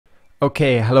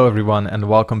Okay, hello everyone and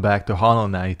welcome back to Hollow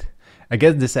Knight. I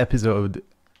guess this episode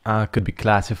could be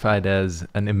classified as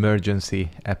an emergency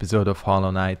episode of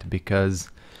Hollow Knight because,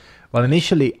 well,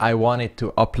 initially I wanted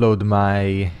to upload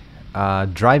my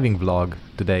driving vlog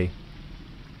today.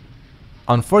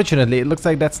 Unfortunately, it looks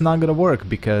like that's not gonna work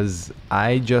because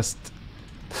I just...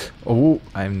 Oh,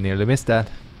 I nearly missed that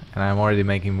and I'm already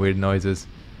making weird noises.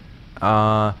 So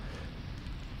I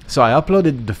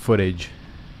uploaded the footage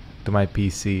to my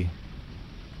PC.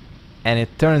 And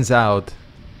it turns out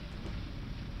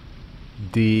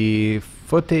the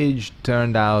footage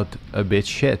turned out a bit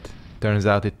shit. Turns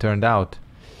out it turned out.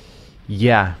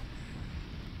 Yeah.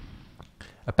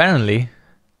 Apparently,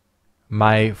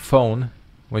 my phone,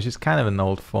 which is kind of an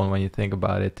old phone when you think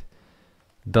about it,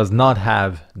 does not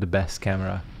have the best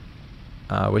camera.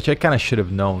 Which I kind of should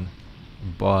have known.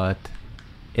 But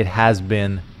it has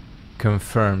been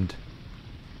confirmed.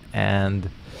 And...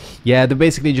 yeah,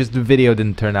 basically just the video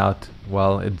didn't turn out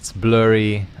well. It's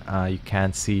blurry, you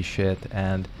can't see shit,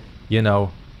 and you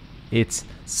know, it's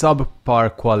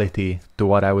subpar quality to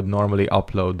what I would normally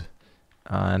upload.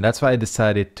 And that's why I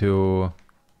decided to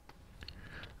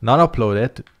not upload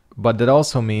it, but that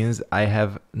also means I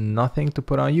have nothing to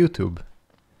put on YouTube.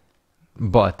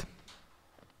 But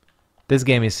this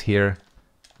game is here,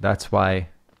 that's why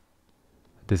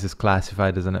this is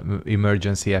classified as an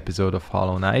emergency episode of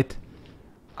Hollow Knight.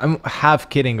 I'm half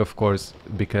kidding, of course,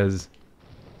 because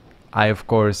I, of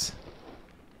course...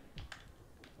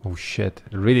 oh shit,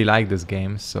 I really like this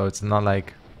game, so it's not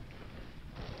like...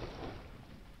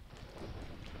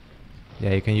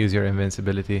 yeah, you can use your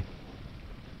invincibility.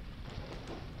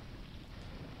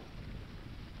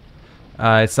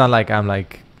 It's not like I'm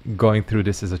like going through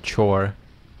this as a chore.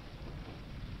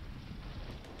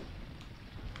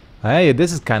 Hey,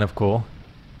 this is kind of cool.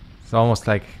 It's almost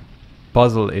like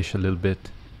puzzle-ish a little bit.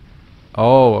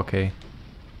 Oh, okay.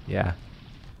 Yeah.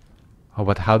 Oh,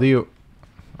 but how do you...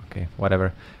 okay,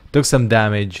 whatever. Took some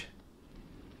damage.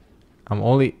 I'm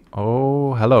only...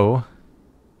 oh, hello.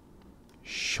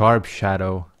 Sharp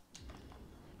shadow.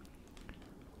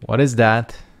 What is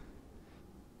that?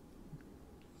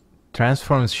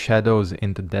 Transforms shadows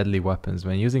into deadly weapons.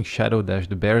 When using Shadow Dash,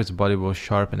 the bear's body will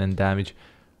sharpen and damage.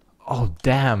 Oh,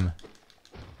 damn.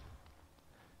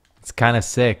 It's kind of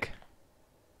sick.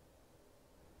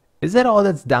 Is that all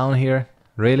that's down here?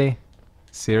 Really?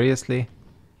 Seriously?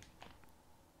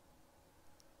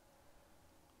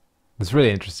 That's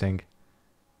really interesting.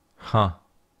 Huh.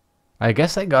 I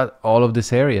guess I got all of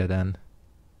this area then.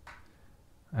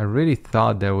 I really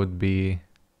thought there would be...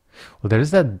 well, there is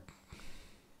that...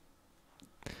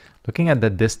 looking at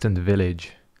that distant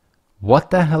village.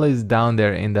 What the hell is down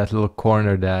there in that little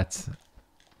corner that's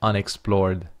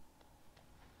unexplored?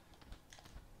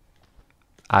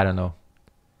 I don't know.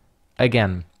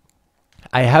 Again,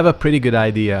 I have a pretty good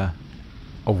idea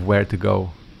of where to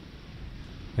go.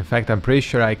 In fact, I'm pretty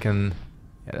sure I can...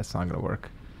 yeah, that's not gonna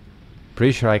work.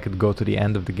 Pretty sure I could go to the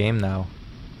end of the game now.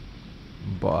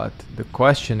 But the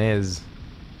question is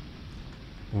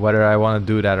whether I want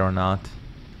to do that or not.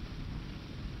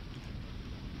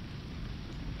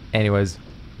 Anyways,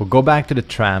 we'll go back to the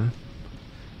tram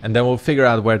and then we'll figure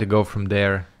out where to go from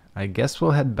there. I guess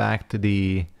we'll head back to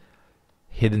the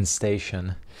hidden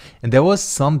station. And there was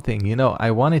something, you know, I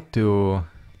wanted to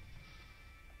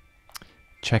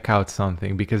check out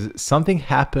something because something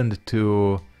happened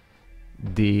to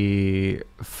the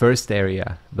first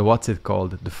area, the what's it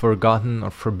called, the Forgotten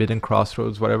or Forbidden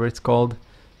Crossroads, whatever it's called.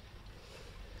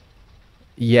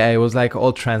 Yeah, it was like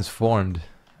all transformed,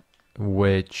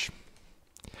 which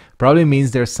probably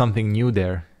means there's something new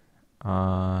there.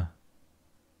 So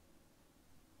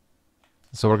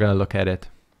we're gonna look at it.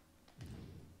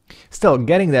 Still,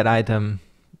 getting that item,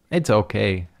 it's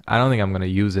okay. I don't think I'm gonna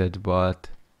use it, but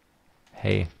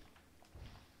hey,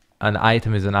 an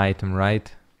item is an item,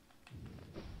 right?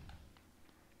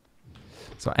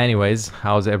 So anyways,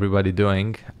 how's everybody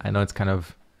doing? I know it's kind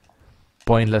of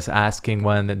pointless asking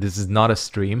when this is not a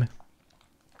stream,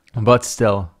 but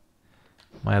still,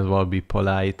 might as well be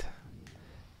polite.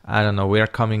 I don't know, we're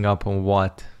coming up on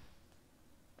what?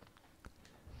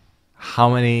 How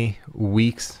many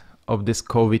weeks of this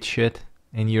COVID shit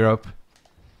in Europe?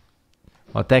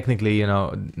 Well, technically, you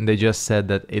know, they just said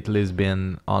that Italy's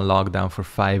been on lockdown for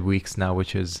 5 weeks now,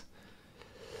 which is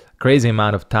a crazy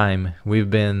amount of time. We've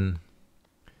been...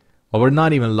 well, we're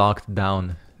not even locked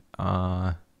down.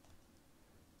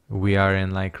 We are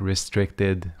in like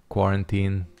restricted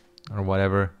quarantine or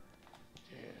whatever.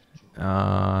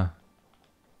 We're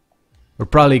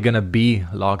probably gonna be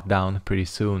locked down pretty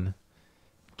soon.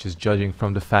 Just judging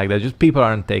from the fact that just people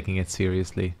aren't taking it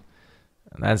seriously.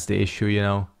 And that's the issue, you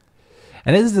know.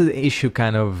 And this is the issue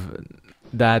kind of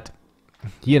that,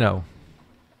 you know,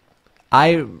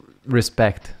 I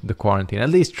respect the quarantine, at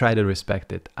least try to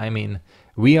respect it. I mean,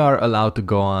 we are allowed to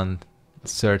go on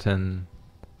certain,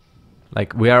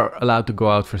 like, we are allowed to go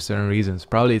out for certain reasons.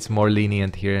 Probably it's more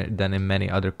lenient here than in many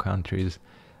other countries,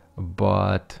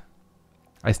 but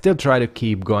I still try to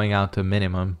keep going out to a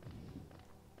minimum.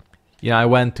 You know, I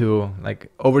went to,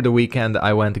 like, over the weekend,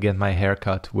 I went to get my hair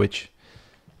cut, which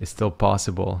is still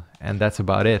possible, and that's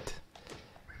about it.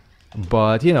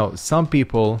 But, you know, some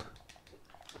people,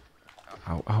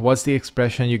 what's the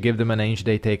expression? You give them an inch,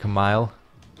 they take a mile.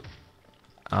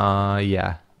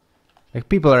 Yeah. Like,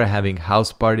 people are having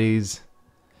house parties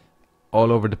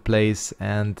all over the place,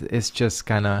 and it's just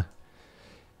kind of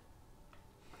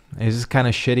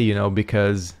shitty, you know,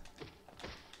 because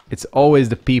it's always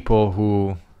the people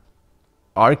who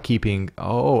are keeping...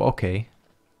 Oh, okay.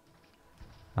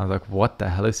 I was like, what the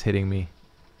hell is hitting me?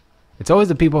 It's always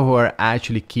the people who are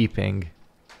actually keeping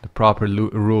the proper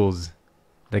rules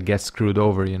that get screwed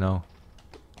over, you know,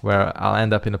 where I'll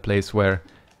end up in a place where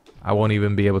I won't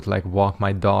even be able to, like, walk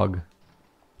my dog.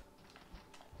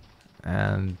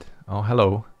 And oh,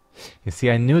 hello. You see,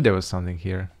 I knew there was something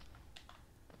here.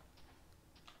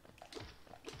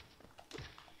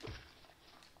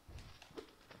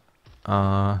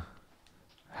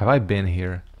 Have I been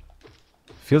here?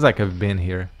 Feels like I've been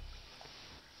here.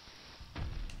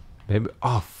 Maybe.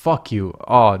 Oh, fuck you.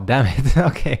 Oh, damn it.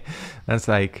 Okay, that's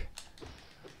like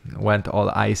went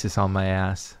all ISIS on my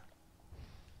ass.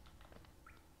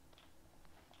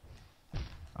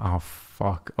 Oh,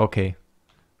 fuck. Okay.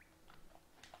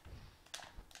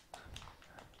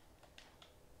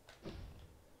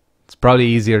 It's probably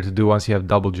easier to do once you have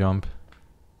double jump,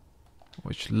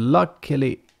 which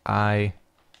luckily I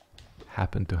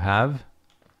happen to have.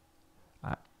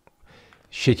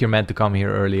 Shit, you're meant to come here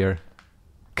earlier.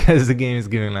 Because the game is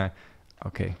giving like...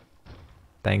 Okay.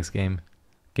 Thanks, game.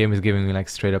 Game is giving me like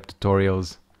straight up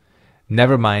tutorials.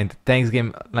 Never mind. Thanks,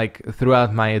 game. Like,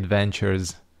 throughout my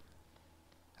adventures,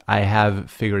 I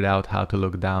have figured out how to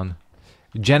look down.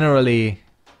 Generally,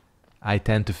 I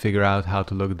tend to figure out how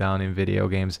to look down in video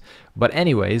games. But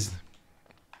anyways,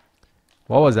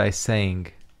 what was I saying?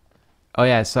 Oh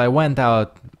yeah, so I went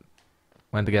to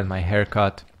get my hair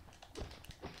cut.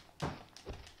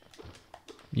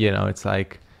 You know, it's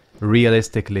like,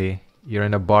 realistically, you're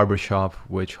in a barber shop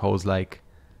which holds like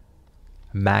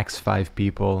max 5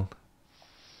 people.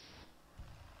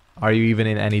 Are you even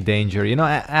in any danger? You know,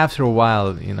 after a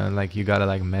while, you know, like, you gotta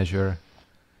like measure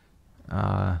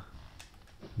the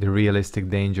realistic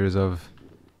dangers of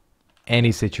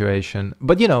any situation.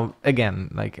 But, you know,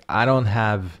 again, like, I don't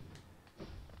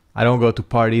go to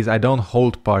parties, I don't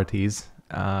hold parties.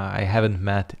 I haven't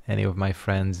met any of my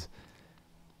friends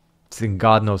in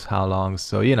God knows how long,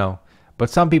 so, you know, but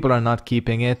some people are not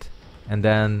keeping it, and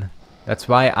then that's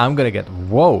why I'm gonna get...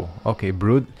 Whoa, okay,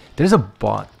 brood. There's a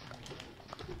bot.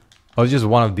 Oh, it's just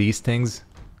one of these things.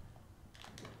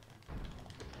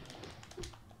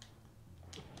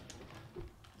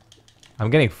 I'm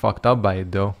getting fucked up by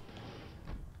it though.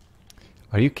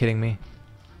 Are you kidding me?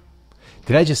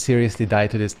 Did I just seriously die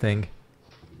to this thing?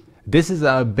 This is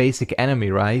a basic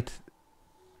enemy, right?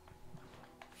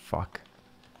 Fuck.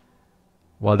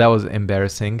 Well, that was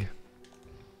embarrassing.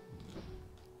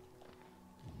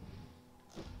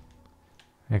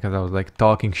 Because I was like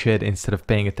talking shit instead of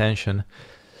paying attention.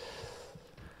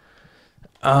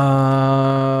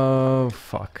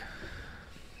 Fuck.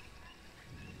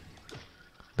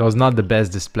 That was not the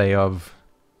best display of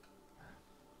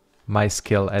my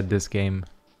skill at this game.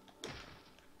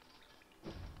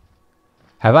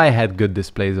 Have I had good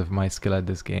displays of my skill at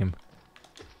this game?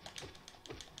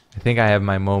 I think I have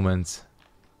my moments.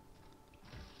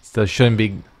 Still shouldn't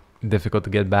be difficult to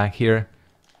get back here.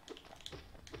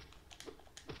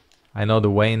 I know the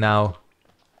way now.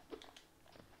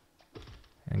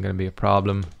 Ain't gonna be a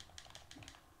problem.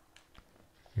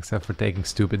 Except for taking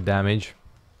stupid damage.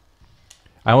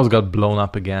 I almost got blown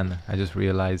up again, I just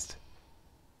realized.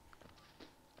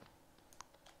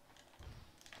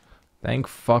 Thank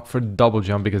fuck for double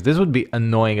jump, because this would be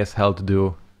annoying as hell to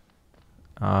do.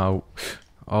 Oh,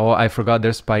 I forgot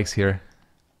there's spikes here.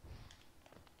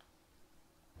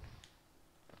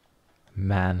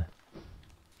 Man.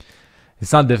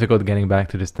 It's not difficult getting back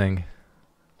to this thing.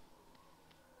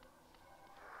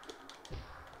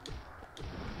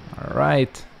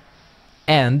 Alright.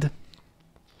 And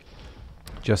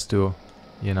just to,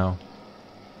 you know,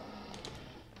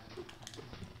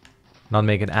 not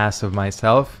make an ass of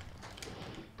myself.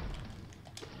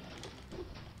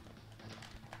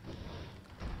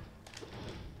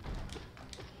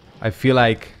 I feel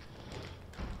like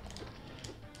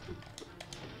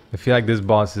feel like this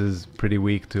boss is pretty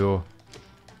weak to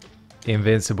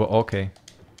invincible. Okay.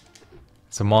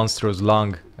 It's a monstrous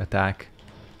lung attack.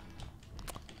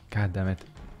 God damn it.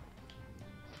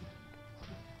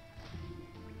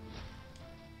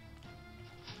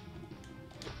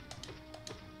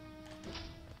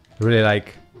 Really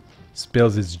like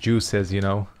spills its juices, you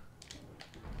know.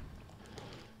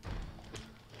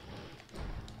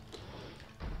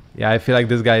 Yeah, I feel like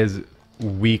this guy is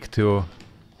weak to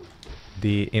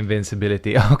the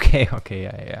invincibility. Okay,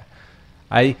 yeah.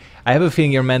 I have a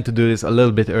feeling you're meant to do this a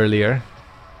little bit earlier.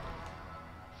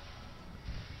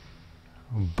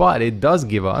 But it does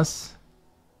give us...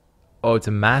 Oh, it's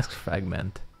a Mask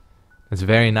Fragment. It's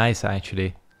very nice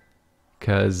actually.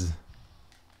 Because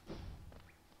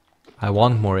I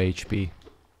want more HP.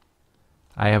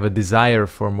 I have a desire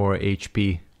for more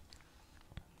HP.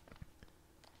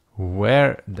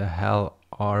 Where the hell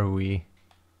are we?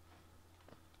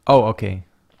 Oh, okay.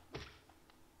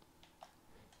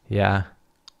 Yeah.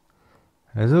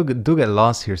 I do get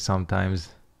lost here sometimes.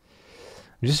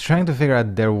 I'm just trying to figure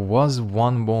out, there was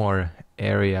one more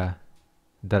area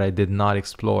that I did not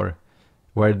explore.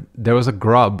 Where there was a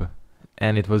grub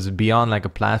and it was beyond like a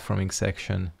platforming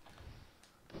section.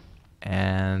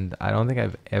 And I don't think I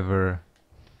ever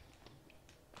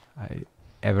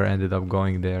ended up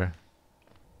going there.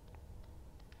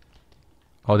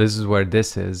 Oh, this is where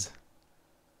this is.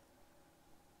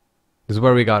 This is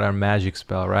where we got our magic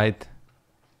spell, right?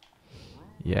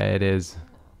 Yeah, it is.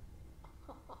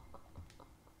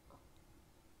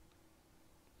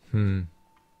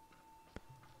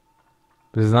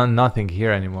 There's nothing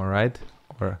here anymore, right?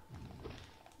 Or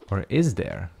is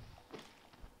there?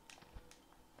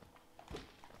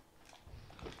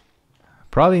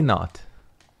 Probably not.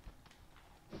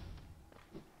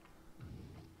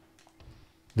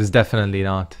 There's definitely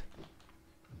not.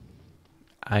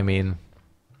 I mean...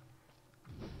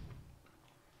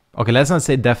 Okay, let's not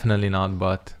say definitely not,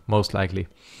 but most likely.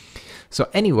 So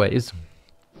anyways...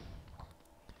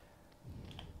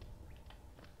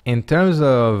 In terms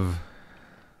of...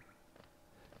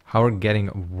 How we're getting...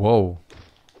 Whoa.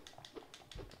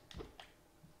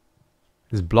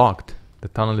 It's blocked. The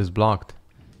tunnel is blocked.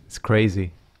 It's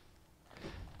crazy.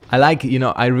 I like, you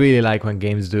know, I really like when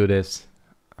games do this.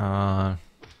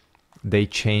 They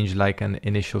change like an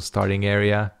initial starting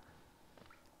area.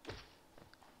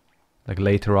 Like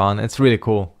later on. It's really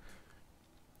cool.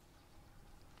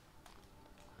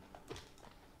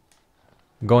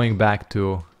 Going back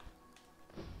to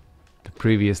the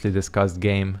previously discussed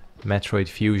game, Metroid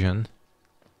Fusion,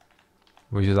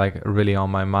 which is like really on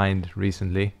my mind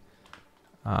recently.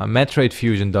 Metroid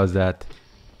Fusion does that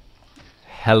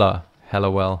hella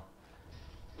well.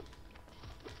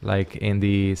 Like in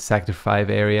the Sector 5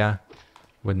 area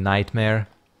with Nightmare,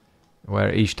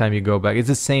 where each time you go back, it's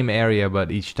the same area,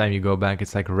 but each time you go back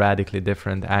it's like radically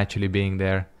different actually being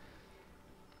there.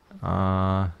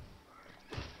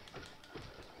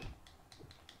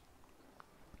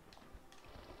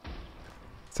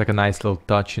 It's like a nice little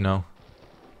touch, you know.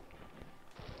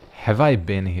 Have I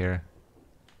been here?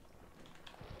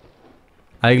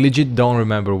 I legit don't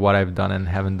remember what I've done and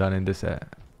haven't done in this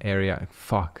area.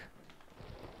 Fuck.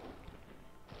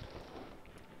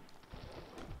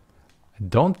 I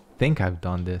don't think I've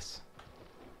done this.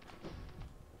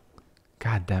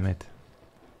 God damn it.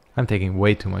 I'm taking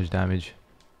way too much damage.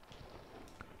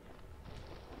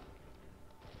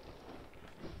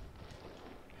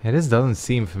 Yeah, this doesn't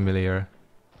seem familiar.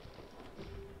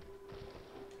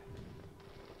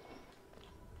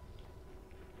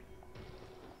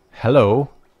 Hello?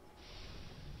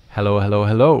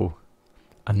 Hello.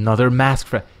 Another mask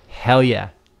fragment. Hell yeah.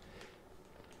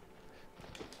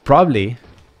 Probably.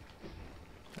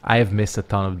 I have missed a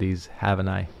ton of these, haven't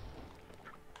I?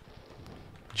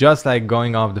 Just like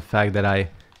going off the fact that I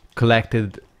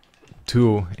collected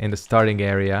 2 in the starting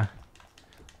area.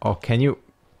 Oh, can you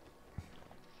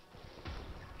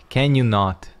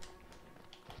not?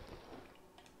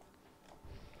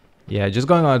 Yeah, just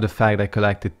going on the fact I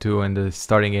collected 2 in the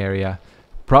starting area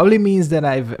probably means that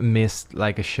I've missed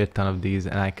like a shit ton of these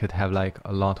and I could have like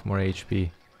a lot more HP.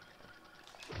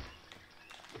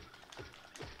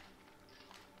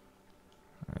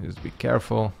 Just be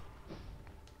careful,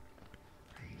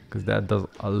 because that does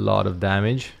a lot of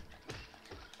damage.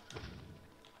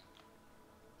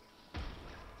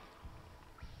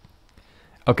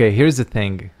 Okay, here's the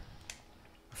thing.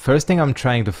 First thing I'm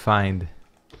trying to find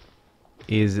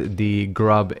is the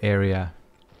grub area.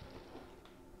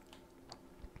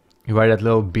 Where that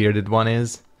little bearded one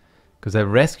is. Because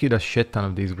I've rescued a shit ton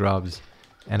of these grubs.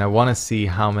 And I want to see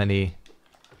how many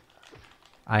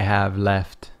I have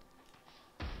left.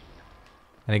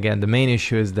 And again, the main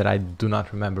issue is that I do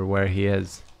not remember where he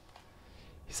is.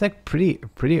 He's like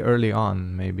pretty early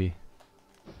on, maybe.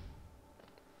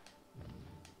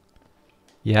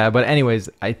 Yeah, but anyways,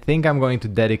 I think I'm going to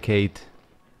dedicate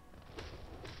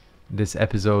this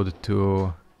episode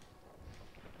to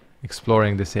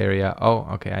exploring this area. Oh,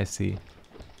 okay, I see.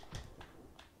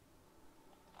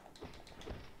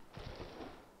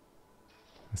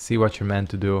 See what you're meant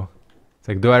to do. It's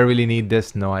like, do I really need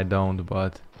this? No, I don't,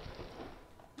 but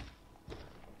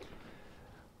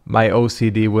my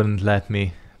OCD wouldn't let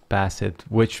me pass it,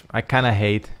 which I kind of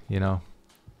hate, you know.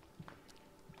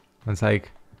 It's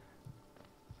like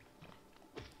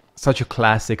such a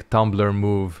classic Tumblr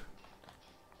move,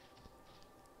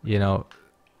 you know,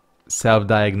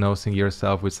 self-diagnosing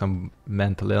yourself with some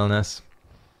mental illness,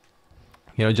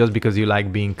 you know, just because you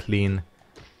like being clean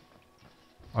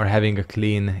or having a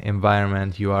clean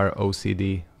environment, you are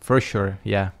OCD for sure.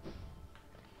 Yeah,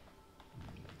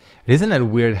 isn't it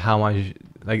weird how much,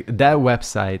 like, that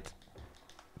website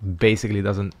basically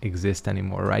doesn't exist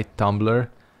anymore, right? Tumblr,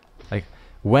 like,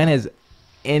 when has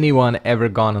anyone ever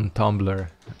gone on Tumblr?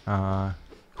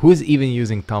 Who's even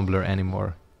using Tumblr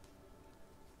anymore?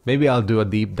 Maybe I'll do a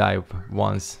deep dive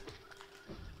once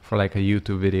for like a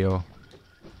YouTube video.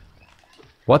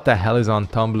 What the hell is on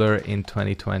Tumblr in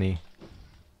 2020?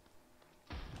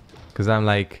 Because I'm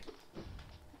like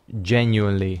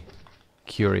genuinely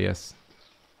curious.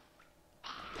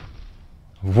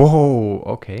 Whoa,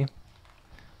 okay.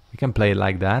 We can play it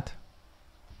like that.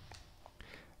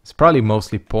 It's probably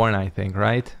mostly porn, I think,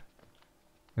 right?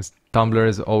 Because Tumblr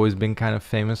has always been kind of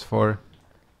famous for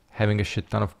having a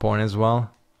shit ton of porn as well.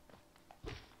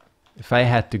 If I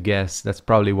had to guess, that's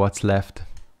probably what's left.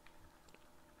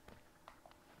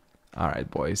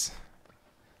 Alright, boys.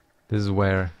 This is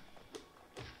where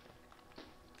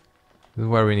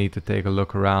we need to take a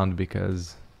look around,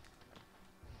 because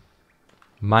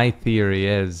my theory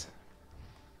is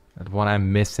that what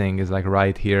I'm missing is like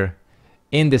right here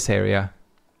in this area.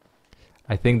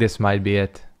 I think this might be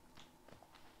it.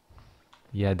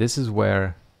 Yeah, this is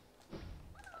where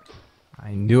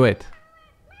I knew it.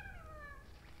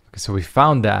 Okay, so we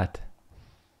found that.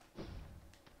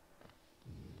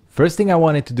 First thing I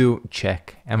wanted to do,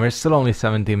 check. And we're still only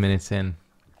 17 minutes in.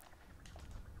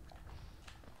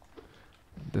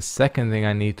 The second thing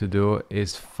I need to do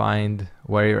is find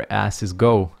where your asses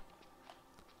go.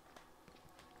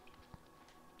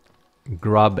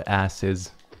 Grub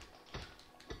asses.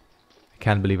 I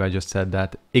can't believe I just said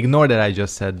that. Ignore that I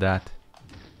just said that.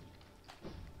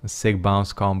 A sick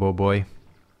bounce combo, boy.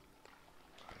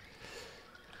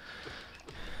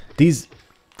 These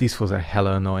fools are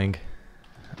hella annoying.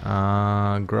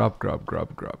 Grub.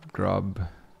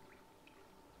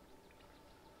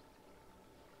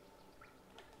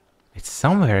 It's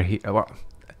somewhere here. Well,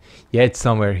 yeah, it's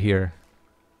somewhere here.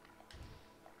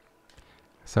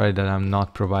 Sorry that I'm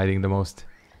not providing the most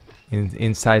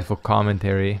insightful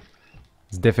commentary.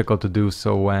 It's difficult to do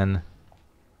so when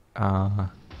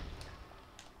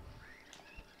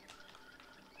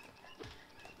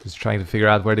just trying to figure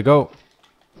out where to go.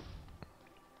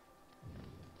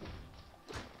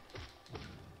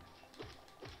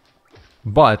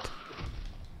 But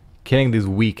killing these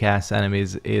weak ass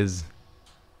enemies is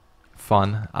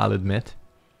fun, I'll admit.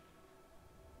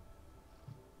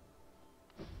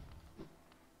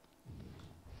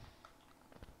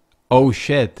 Oh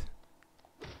shit.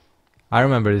 I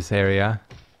remember this area.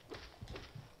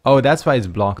 Oh, that's why it's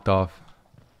blocked off.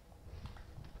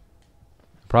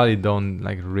 Probably don't,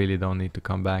 like, really don't need to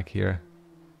come back here.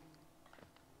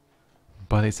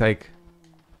 But it's like,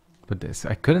 but this,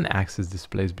 I couldn't access this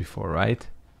place before, right?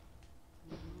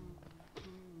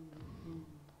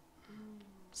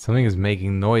 Something is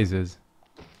making noises.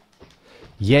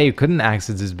 Yeah, you couldn't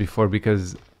access this before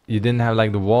because you didn't have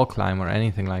like the wall climb or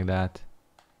anything like that.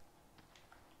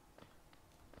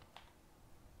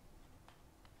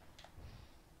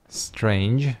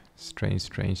 Strange.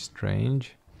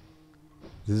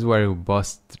 This is where you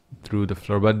bust through the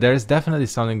floor, but there's definitely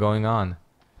something going on.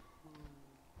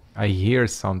 I hear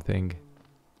something.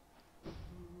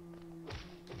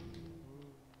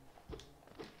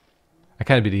 I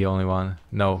can't be the only one.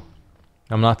 No,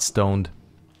 I'm not stoned.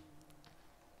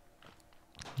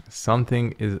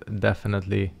 Something is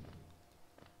definitely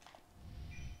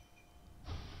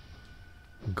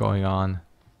going on.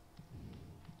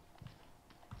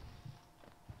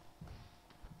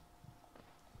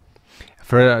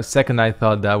 For a second I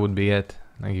thought that would be it.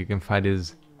 Like, you can fight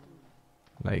his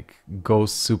like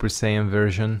Ghost Super Saiyan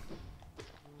version.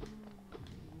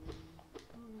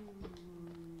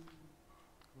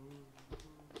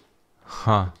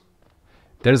 Huh.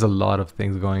 There's a lot of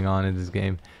things going on in this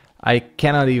game. I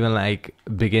cannot even like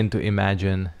begin to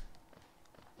imagine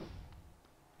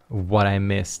what I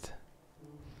missed.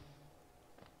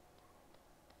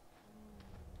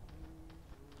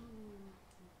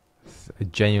 I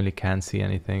genuinely can't see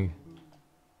anything.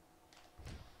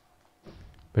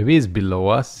 Maybe it's below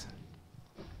us.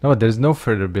 No, there's no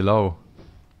further below.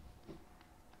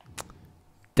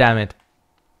 Damn it.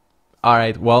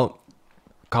 Alright, well,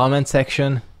 comment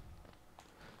section.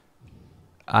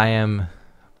 I am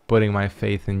putting my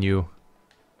faith in you.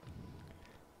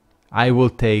 I will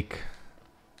take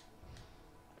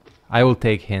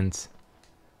hints.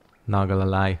 Not gonna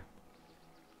lie.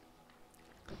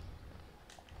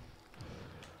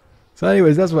 So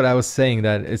anyways, that's what I was saying,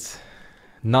 that it's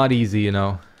not easy, you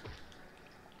know,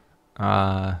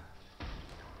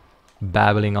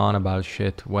 babbling on about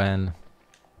shit when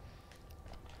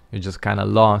you're just kind of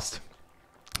lost.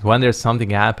 When there's something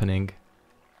happening,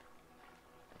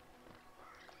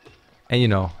 and you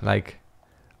know, like,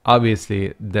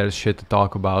 obviously there's shit to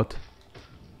talk about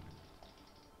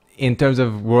in terms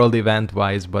of world event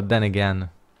wise, but then again,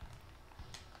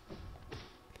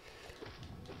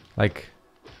 like,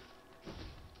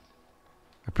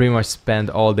 I pretty much spend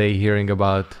all day hearing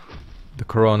about the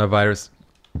coronavirus.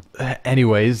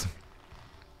 Anyways,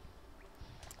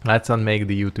 let's not make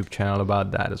the YouTube channel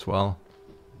about that as well.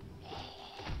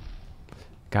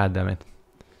 God damn it.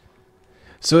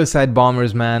 Suicide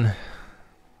bombers, man.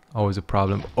 Always a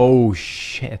problem. Oh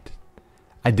shit.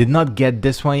 I did not get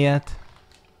this one yet.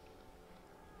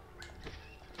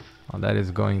 Oh, that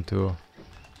is going to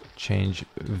change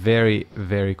very,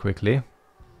 very quickly.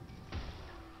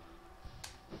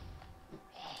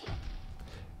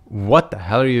 What the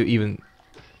hell are you even...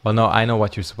 Well, no, I know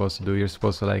what you're supposed to do. You're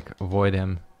supposed to, like, avoid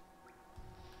him.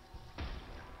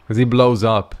 Because he blows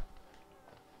up.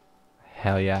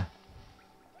 Hell yeah.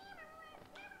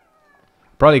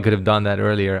 Probably could have done that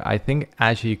earlier. I think,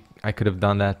 actually, I could have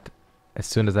done that as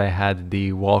soon as I had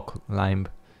the wall climb.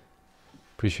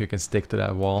 Pretty sure you can stick to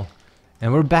that wall.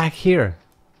 And we're back here.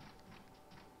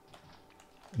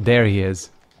 There he is.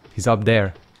 He's up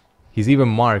there. He's even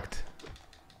marked.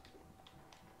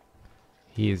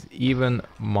 He is even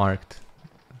marked.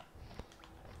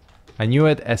 I knew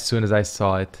it as soon as I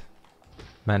saw it.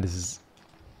 Man, this is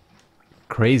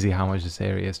crazy how much this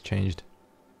area has changed.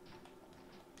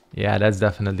 Yeah, that's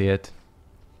definitely it.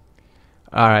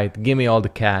 Alright, give me all the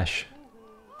cash.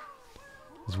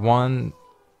 There's one...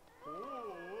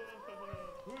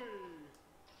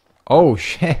 Oh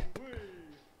shit!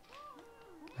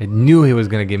 I knew he was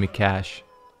gonna give me cash.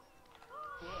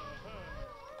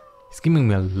 He's giving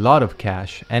me a lot of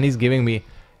cash, and he's giving me...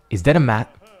 Is that a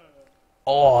mat?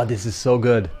 Oh, this is so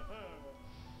good.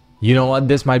 You know what?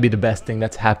 This might be the best thing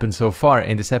that's happened so far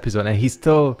in this episode, and he's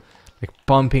still like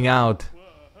pumping out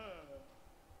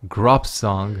Grop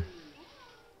song.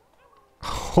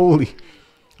 Holy...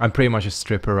 I'm pretty much a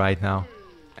stripper right now,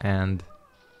 and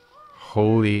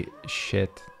holy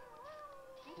shit.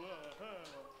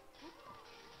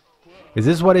 Is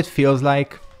this what it feels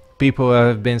like? People who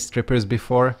have been strippers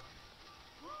before?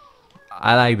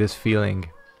 I like this feeling.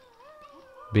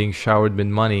 Being showered with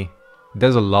money.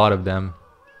 There's a lot of them.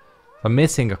 I'm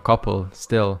missing a couple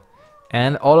still.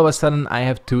 And all of a sudden I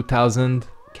have 2,000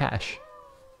 cash.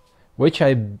 Which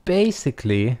I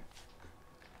basically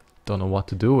don't know what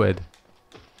to do with.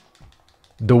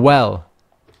 The well.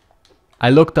 I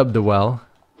looked up the well.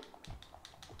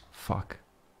 Fuck.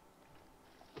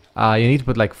 You need to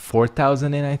put like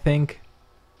 4,000 in, I think.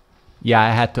 Yeah,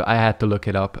 I had to look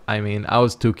it up. I mean, I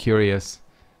was too curious.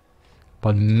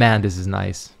 But man, this is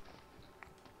nice.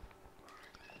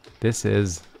 This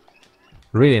is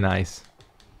really nice.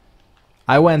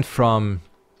 I went from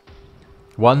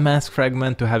one mask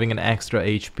fragment to having an extra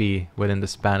HP within the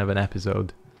span of an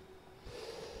episode.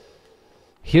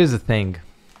 Here's the thing.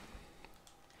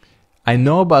 I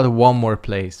know about one more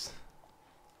place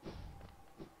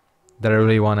that I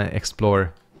really want to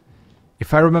explore.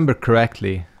 If I remember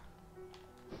correctly,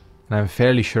 and I'm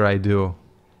fairly sure I do,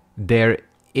 there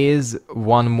is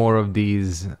one more of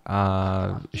these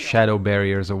shadow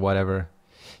barriers or whatever.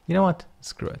 You know what?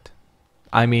 Screw it.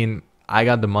 I mean, I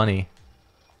got the money.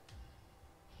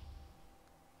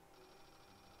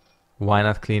 Why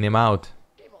not clean him out?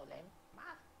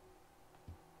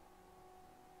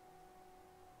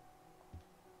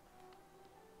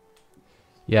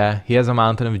 Yeah, he has a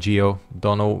mountain of geo.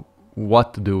 Don't know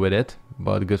what to do with it,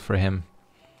 but good for him.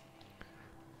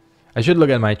 I should look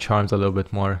at my charms a little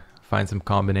bit more, find some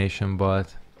combination,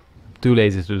 but I'm too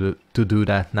lazy to do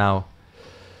that now.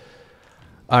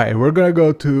 Alright, we're gonna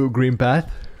go to Green Path.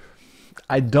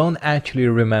 I don't actually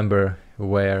remember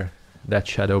where that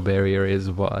shadow barrier is,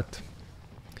 but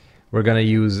we're gonna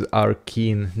use our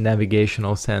keen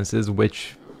navigational senses,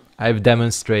 which I've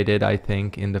demonstrated, I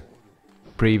think, in the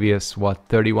previous,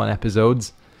 31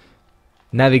 episodes.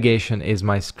 Navigation is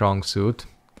my strong suit.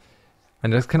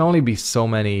 And there can only be so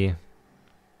many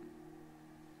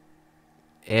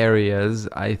areas.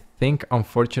 I think,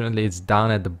 unfortunately, it's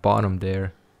down at the bottom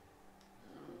there.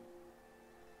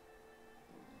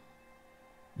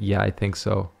 Yeah, I think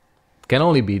so. It can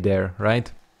only be there,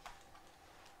 right?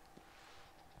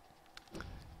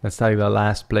 That's like the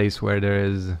last place where there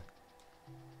is...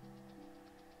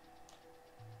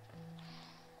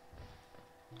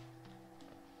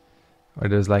 where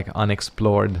there's like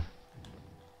unexplored.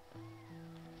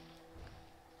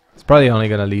 It's probably only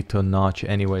gonna lead to a notch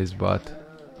anyways, but...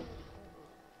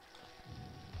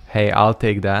 hey, I'll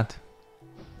take that.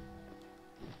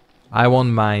 I won't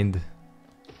mind.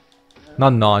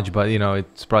 Not notch, but you know,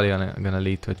 it's probably gonna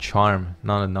lead to a charm.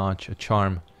 Not a notch, a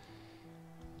charm.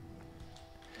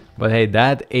 But hey,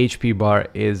 that HP bar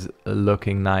is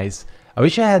looking nice. I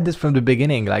wish I had this from the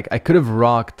beginning. Like, I could have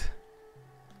rocked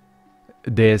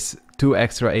this 2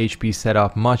 extra HP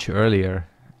setup much earlier.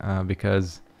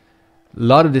 Because a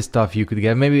lot of this stuff you could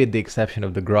get, maybe with the exception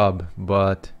of the grub,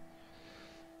 but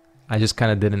I just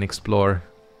kind of didn't explore.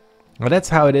 Well, that's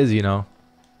how it is, you know.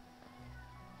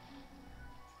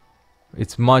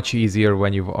 It's much easier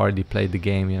when you've already played the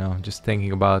game, you know. Just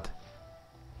thinking about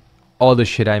all the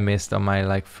shit I missed on my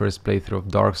like first playthrough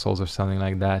of Dark Souls or something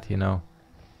like that, you know.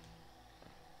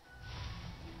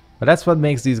 But that's what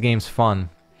makes these games fun.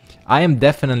 I am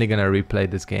definitely gonna replay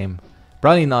this game.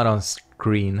 Probably not on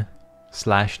screen, /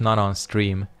 not on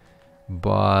stream,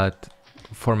 but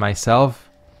for myself,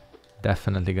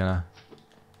 definitely gonna.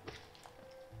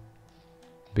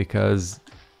 Because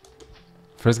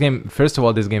first of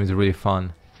all, this game is really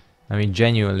fun. I mean,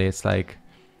 genuinely, it's like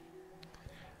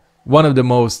one of the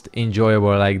most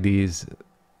enjoyable, like these,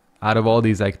 out of all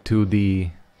these like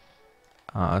 2D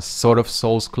sort of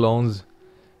Souls clones,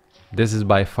 this is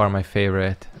by far my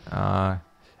favorite. I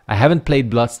haven't played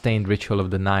Bloodstained Ritual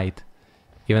of the Night,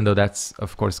 even though that's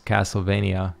of course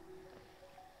Castlevania,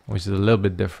 which is a little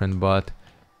bit different, but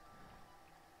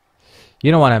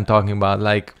you know what I'm talking about.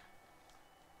 Like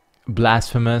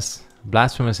Blasphemous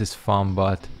is fun,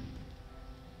 but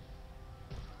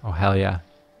oh hell yeah,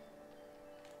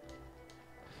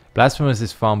 Blasphemous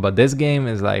is fun, but this game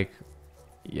is like,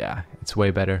 yeah, it's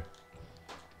way better.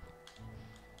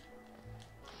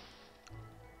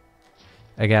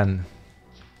 Again,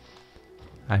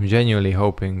 I'm genuinely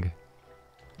hoping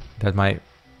that my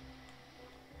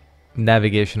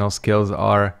navigational skills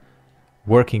are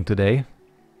working today.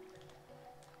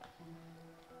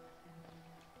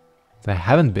 I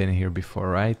haven't been here before,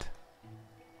 right?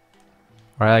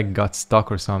 Or I got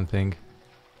stuck or something.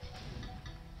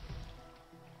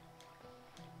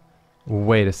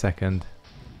 Wait a second.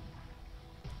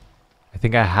 I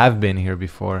think I have been here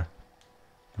before.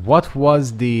 What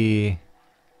was the...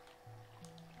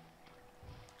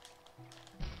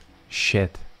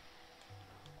 shit.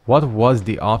 What was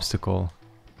the obstacle?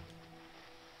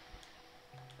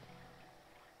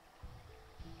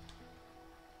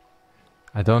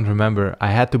 I don't remember. I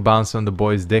had to bounce on the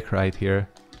boy's dick right here.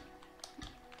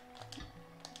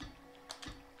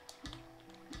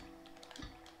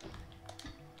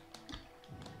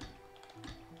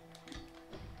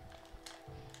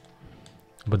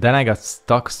 But then I got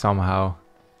stuck somehow.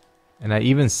 And I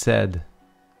even said...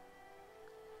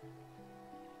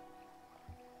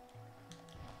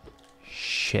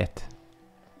 shit.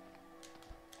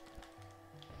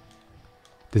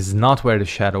 This is not where the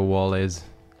shadow wall is.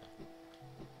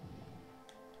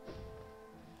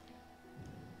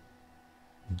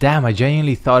 Damn, I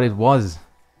genuinely thought it was.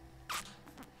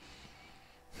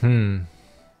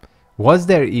 Was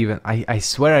there even... I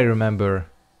swear I remember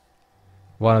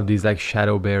one of these like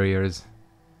shadow barriers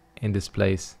in this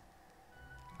place.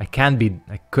 I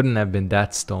couldn't have been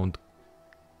that stoned.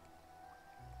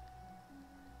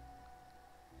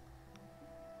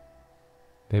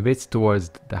 Maybe it's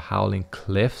towards the Howling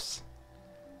Cliffs.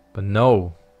 But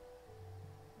no.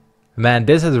 Man,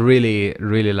 this is really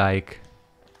like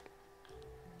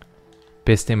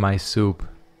pissed in my soup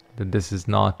that this is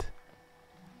not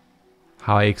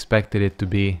how I expected it to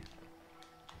be.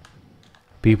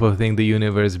 People think the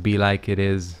universe be like it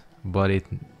is, but it...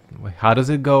 wait, how does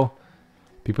it go?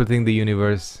 People think the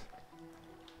universe...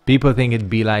 people think it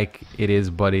be like it is,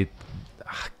 but it...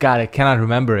 God, I cannot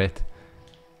remember it.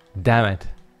 Damn it.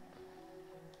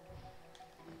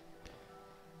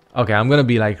 Okay, I'm gonna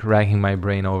be like racking my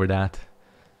brain over that.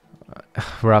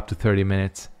 We're up to 30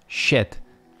 minutes. Shit.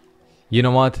 You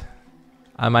know what?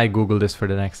 I might Google this for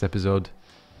the next episode.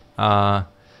 I'm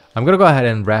gonna go ahead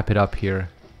and wrap it up here.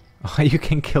 You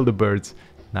can kill the birds.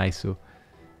 Nice.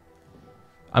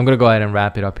 I'm gonna go ahead and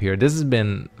wrap it up here. This has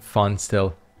been fun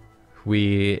still.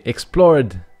 We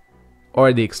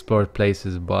already explored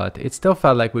places, but it still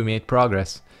felt like we made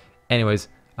progress. Anyways,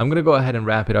 I'm gonna go ahead and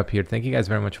wrap it up here. Thank you guys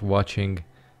very much for watching.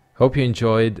 Hope you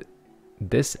enjoyed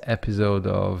this episode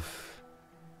of...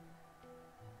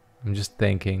 I'm just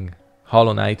thinking...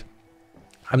 Hollow Knight.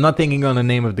 I'm not thinking on the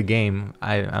name of the game.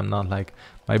 I'm not like...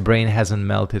 My brain hasn't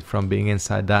melted from being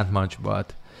inside that much,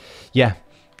 but... Yeah,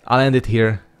 I'll end it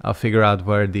here. I'll figure out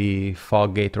where the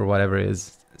fog gate or whatever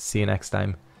is. See you next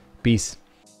time. Peace.